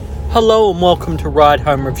Hello and welcome to Ride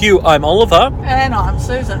Home Review. I'm Oliver. And I'm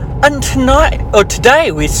Susan. And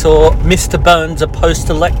today we saw Mr. Bones, a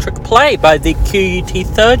post-electric play by the QUT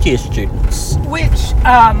third year students. Which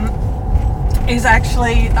is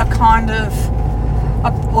actually a kind of,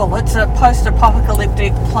 it's a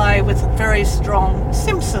post-apocalyptic play with very strong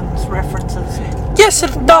Simpsons references. Yes,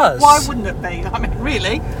 it does. Why wouldn't it be? I mean,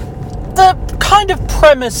 really? The kind of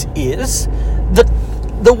premise is that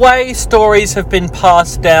the way stories have been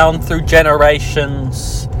passed down through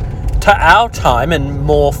generations to our time and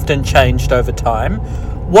morphed and changed over time,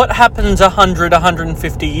 what happens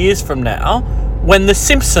 150 years from now when The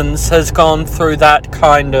Simpsons has gone through that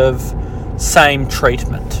kind of same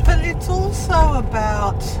treatment? But it's also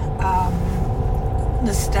about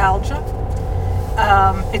nostalgia.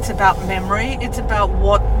 It's about memory. It's about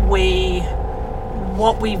what we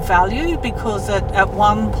value, because at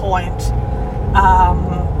one point,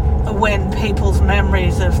 when people's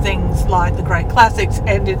memories of things like the great classics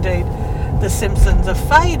and indeed The Simpsons are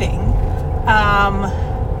fading,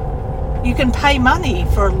 you can pay money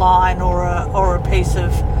for a line or a piece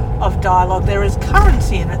of dialogue. There is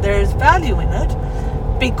currency in it, there is value in it,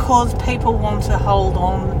 because people want to hold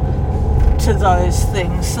on to those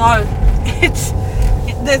things. So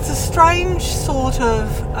there's a strange sort of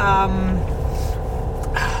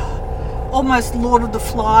almost Lord of the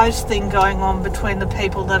Flies thing going on between the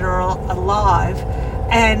people that are alive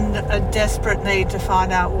and a desperate need to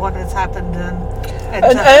find out what has happened. And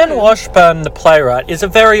Anne Washburn, the playwright, is a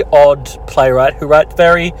very odd playwright who writes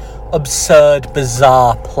very absurd,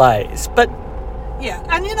 bizarre plays. But yeah,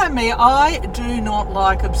 and you know me, I do not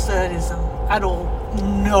like absurdism at all.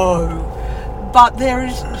 No. But there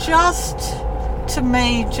is just, to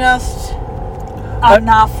me,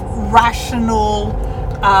 enough rational,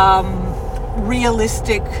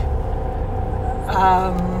 realistic.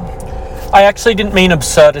 I actually didn't mean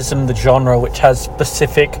absurdism, the genre, which has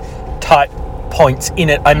specific type points in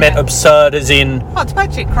it. I meant absurd as in... Oh, it's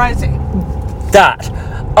batshit crazy. That.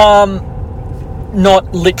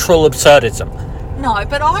 Not literal absurdism. No,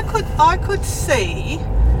 but I could see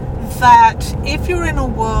that if you're in a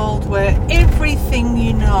world where everything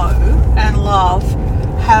you know and love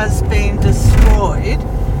has been destroyed,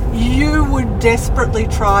 you would desperately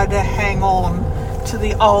try to hang on to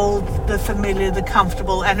the old, the familiar, the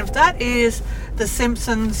comfortable. And if that is The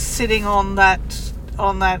Simpsons sitting on that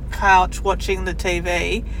couch watching the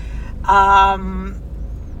TV,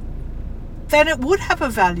 then it would have a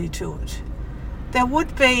value to it. There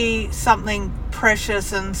would be something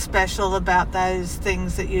precious and special about those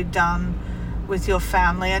things that you've done with your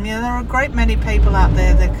family. And there are a great many people out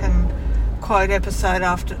there that can quote episode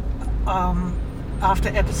after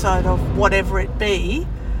episode of whatever it be.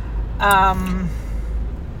 And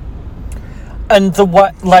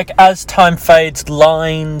as time fades,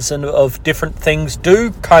 lines and of different things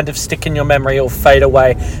do kind of stick in your memory or fade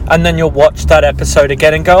away, and then you'll watch that episode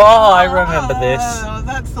again and go, I remember this. Oh,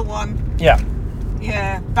 that's the one. Yeah.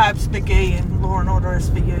 Yeah, Babs McGee in Law and Order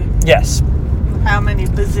SVU. Yes. How many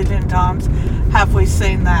bazillion times have we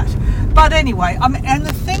seen that? But anyway, and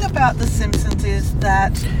the thing about The Simpsons is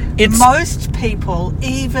that most people,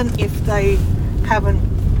 even if they haven't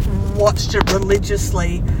watched it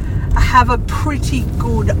religiously, have a pretty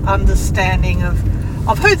good understanding of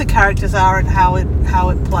who the characters are and how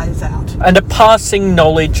it plays out. And a passing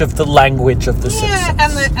knowledge of the language of The Simpsons.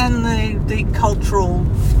 Yeah, and the cultural...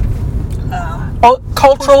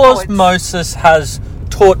 cultural osmosis has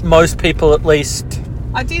taught most people, at least.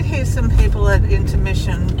 I did hear some people at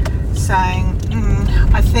intermission saying,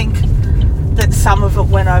 I think that some of it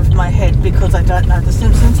went over my head because I don't know The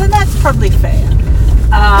Simpsons, and that's probably fair.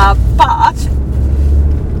 But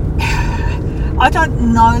I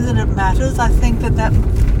don't know that it matters. I think that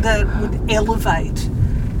would elevate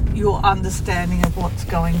your understanding of what's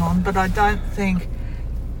going on, but I don't think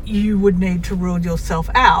you would need to rule yourself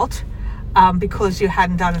out because you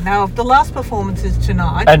hadn't done it. Now, the last performance is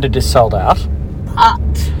tonight. And it is sold out.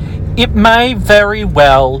 But it may very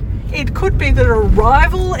well... It could be that a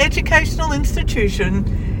rival educational institution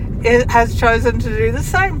has chosen to do the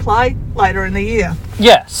same play later in the year.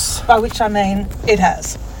 Yes. By which I mean it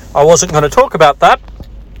has. I wasn't going to talk about that.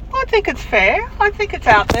 I think it's fair. I think it's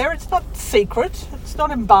out there. It's not secret. It's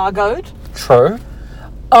not embargoed. True.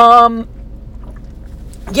 And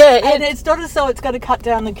it's not as though it's going to cut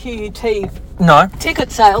down the QUT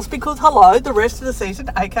ticket sales because, the rest of the season,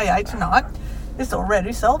 aka tonight, is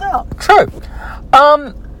already sold out. True.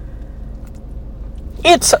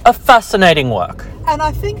 It's a fascinating work. And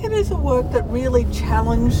I think it is a work that really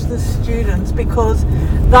challenged the students because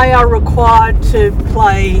they are required to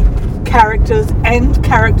play characters and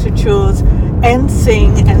caricatures and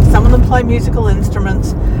sing, and some of them play musical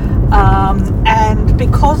instruments. And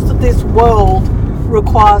because this world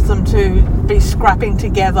requires them to be scrapping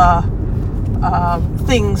together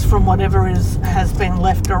things from whatever has been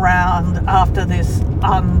left around after this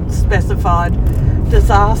unspecified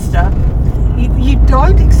disaster, you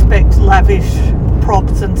don't expect lavish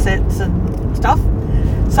props and sets and stuff.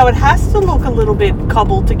 So it has to look a little bit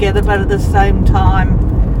cobbled together, but at the same time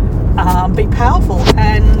be powerful.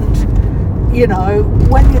 And, you know,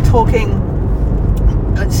 when you're talking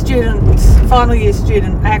students, final year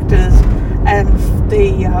student actors, and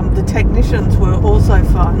the technicians were also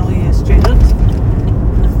final year students,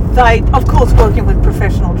 they, of course, working with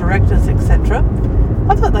professional directors, etc.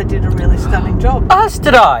 I thought they did a really stunning job. As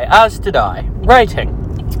did I. Rating.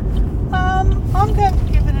 I'm going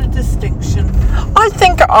to give it a distinction. I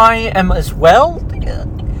think I am as well.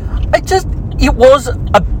 It was,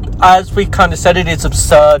 as we kind of said, it is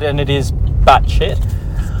absurd and it is batshit.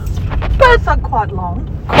 Both are quite long.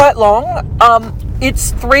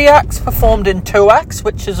 It's 3 acts performed in 2 acts,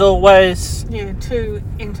 which is always... Yeah, 2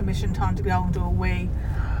 intermission time to go and do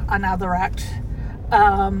another act.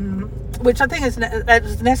 Which I think is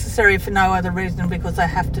necessary for no other reason, because they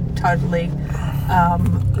have to totally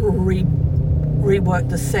rework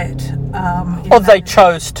the set. Or they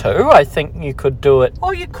chose to. I think you could do it.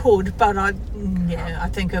 Or you could, but I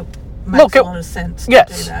think it makes a lot of sense to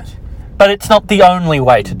do that. But it's not the only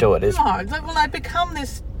way to do it, is it? No, well, they become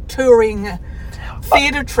this touring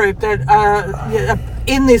theatre troupe that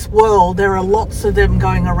in this world there are lots of them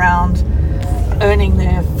going around earning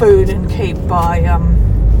their food and keep by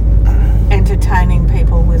entertaining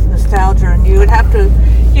people with nostalgia. And you would have to,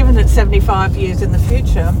 given that 75 years in the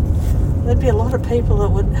future, there'd be a lot of people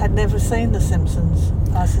that had never seen The Simpsons,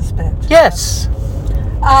 I suspect. Yes.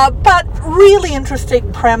 But really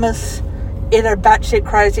interesting premise in a batshit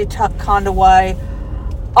crazy kind of way.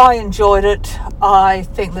 I enjoyed it. I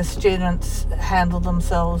think the students handled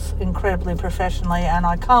themselves incredibly professionally, and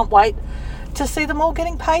I can't wait to see them all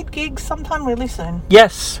getting paid gigs sometime really soon.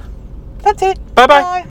 Yes. That's it. Bye-bye. Bye.